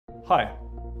Hi,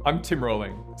 I'm Tim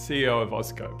Rawling, CEO of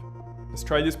AuScope,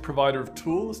 Australia's provider of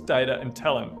tools, data and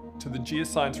talent to the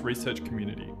geoscience research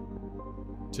community.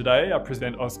 Today I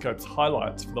present AuScope's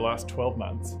highlights for the last 12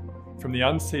 months from the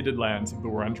unceded lands of the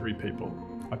Wurundjeri people.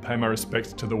 I pay my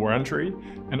respects to the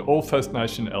Wurundjeri and all First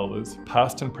Nation elders,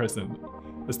 past and present,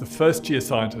 as the first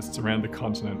geoscientists around the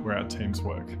continent where our teams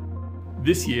work.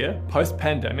 This year,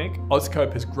 post-pandemic,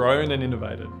 AuScope has grown and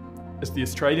innovated as the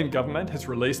Australian Government has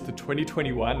released the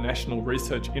 2021 National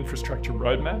Research Infrastructure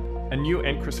Roadmap and new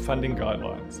NCRIS funding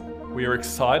guidelines. We are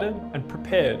excited and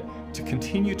prepared to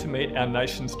continue to meet our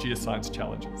nation's geoscience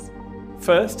challenges.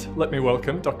 First, let me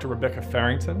welcome Dr. Rebecca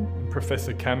Farrington and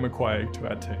Professor Cam McQuaig to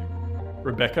our team.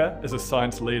 Rebecca is a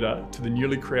science leader to the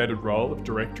newly created role of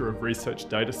Director of Research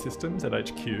Data Systems at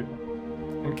HQ,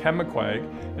 and Cam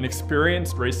McQuaig, an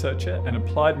experienced researcher and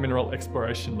applied mineral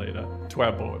exploration leader, to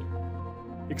our board.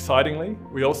 Excitingly,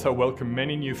 we also welcome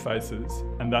many new faces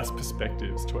and thus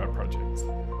perspectives to our projects.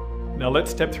 Now let's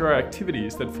step through our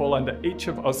activities that fall under each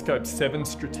of AuScope's 7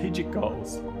 strategic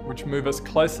goals, which move us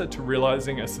closer to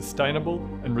realising a sustainable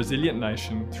and resilient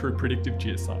nation through predictive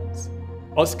geoscience.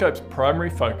 AuScope's primary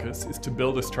focus is to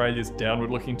build Australia's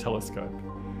downward-looking telescope,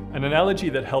 an analogy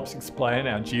that helps explain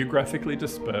our geographically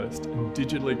dispersed and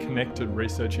digitally connected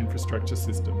research infrastructure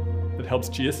system that helps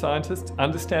geoscientists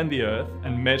understand the Earth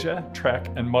and measure, track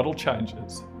and model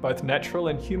changes, both natural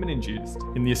and human-induced,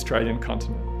 in the Australian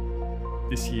continent.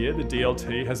 This year, the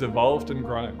DLT has evolved and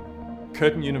grown.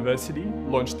 Curtin University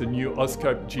launched the new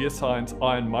AuScope Geoscience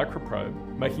Iron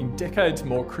Microprobe, making decades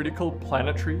more critical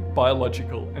planetary,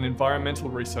 biological and environmental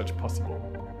research possible.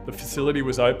 The facility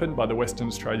was opened by the Western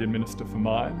Australian Minister for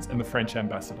Mines and the French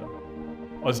Ambassador.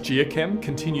 AusGeoChem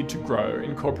continued to grow,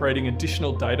 incorporating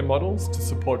additional data models to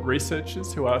support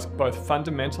researchers who ask both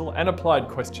fundamental and applied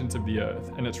questions of the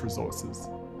Earth and its resources.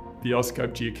 The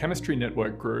AuScope Geochemistry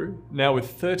Network grew, now with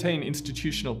 13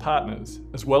 institutional partners,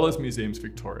 as well as Museums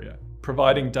Victoria,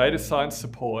 providing data science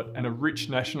support and a rich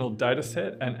national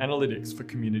dataset and analytics for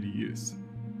community use.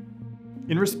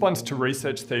 In response to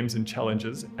research themes and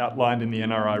challenges outlined in the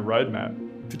NRI roadmap,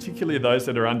 particularly those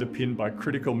that are underpinned by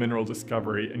critical mineral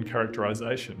discovery and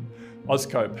characterisation,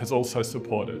 AuScope has also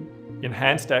supported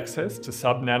enhanced access to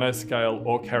sub-nanoscale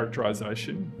ore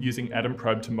characterisation using atom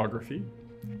probe tomography,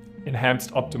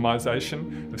 enhanced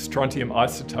optimisation of strontium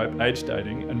isotope age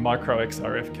dating and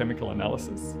micro-XRF chemical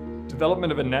analysis,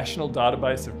 development of a national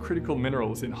database of critical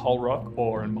minerals in whole rock,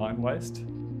 ore and mine waste,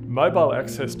 mobile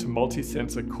access to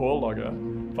multi-sensor core logger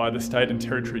via the state and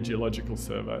territory geological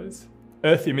surveys,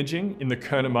 Earth imaging in the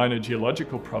Curnamona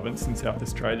Geological Province in South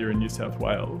Australia and New South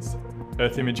Wales,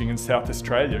 Earth imaging in South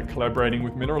Australia collaborating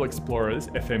with Mineral Explorers,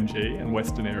 FMG and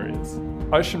Western Areas,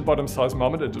 ocean bottom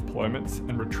seismometer deployments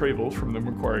and retrieval from the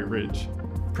Macquarie Ridge,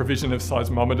 provision of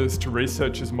seismometers to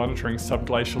researchers monitoring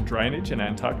subglacial drainage in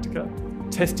Antarctica,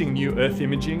 testing new Earth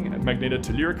imaging and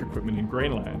magnetotelluric equipment in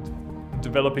Greenland, and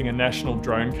developing a national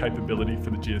drone capability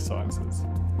for the geosciences.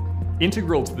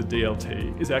 Integral to the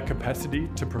DLT is our capacity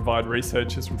to provide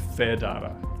researchers with fair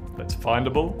data that's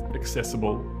findable,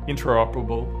 accessible,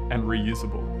 interoperable and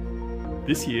reusable.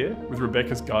 This year, with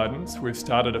Rebecca's guidance, we've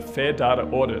started a fair data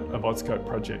audit of AuScope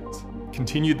projects,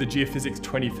 continued the Geophysics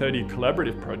 2030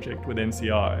 collaborative project with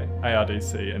NCI,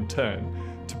 ARDC and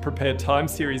TERN to prepare time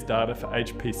series data for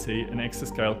HPC and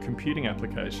exascale computing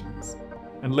applications,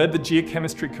 and led the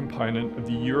geochemistry component of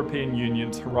the European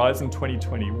Union's Horizon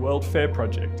 2020 World Fair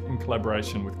project in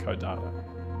collaboration with CoData.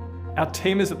 Our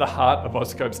team is at the heart of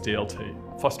AuScope's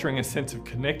DLT, fostering a sense of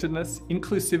connectedness,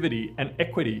 inclusivity and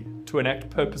equity to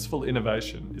enact purposeful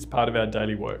innovation is part of our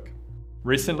daily work.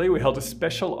 Recently, we held a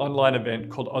special online event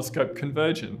called AuScope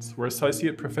Convergence, where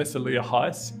Associate Professor Leah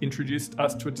Heiss introduced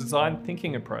us to a design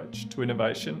thinking approach to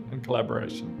innovation and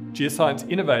collaboration.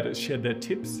 Geoscience innovators shared their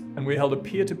tips, and we held a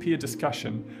peer-to-peer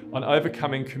discussion on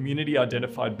overcoming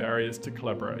community-identified barriers to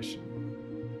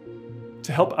collaboration.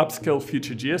 To help upskill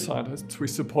future geoscientists, we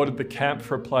supported the Camp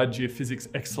for Applied Geophysics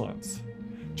Excellence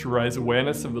to raise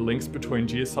awareness of the links between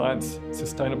geoscience,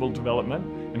 sustainable development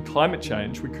and climate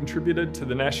change. We contributed to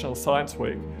the National Science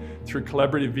Week through a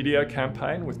collaborative video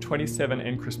campaign with 27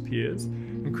 NCRIS peers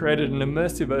and created an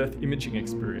immersive Earth imaging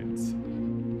experience.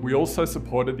 We also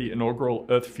supported the inaugural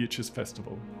Earth Futures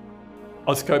Festival.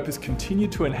 AuScope has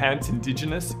continued to enhance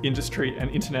Indigenous, industry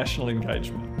and international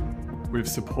engagement. We've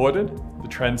supported the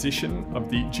transition of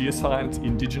the Geoscience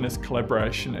Indigenous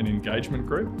Collaboration and Engagement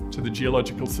Group to the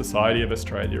Geological Society of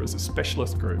Australia as a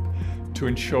specialist group to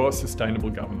ensure sustainable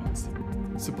governance.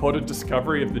 Supported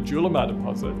discovery of the Julimar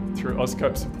deposit through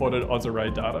AuScope-supported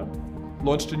AusArray data,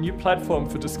 launched a new platform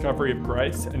for discovery of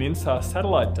GRACE and INSAR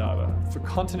satellite data for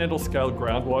continental-scale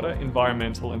groundwater,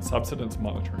 environmental and subsidence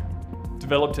monitoring,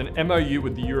 developed an MOU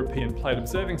with the European Plate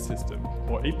Observing System,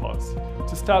 or EPOS,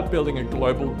 to start building a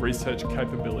global research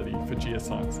capability for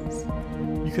geosciences.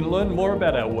 You can learn more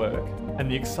about our work and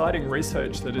the exciting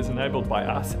research that is enabled by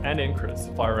us and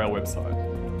NCRIS via our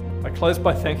website. I close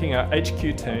by thanking our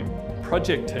HQ team,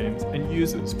 project teams and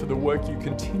users for the work you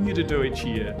continue to do each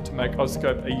year to make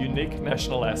AuScope a unique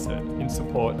national asset in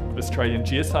support of Australian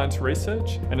geoscience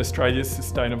research and Australia's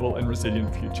sustainable and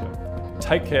resilient future.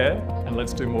 Take care, and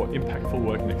let's do more impactful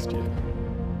work next year.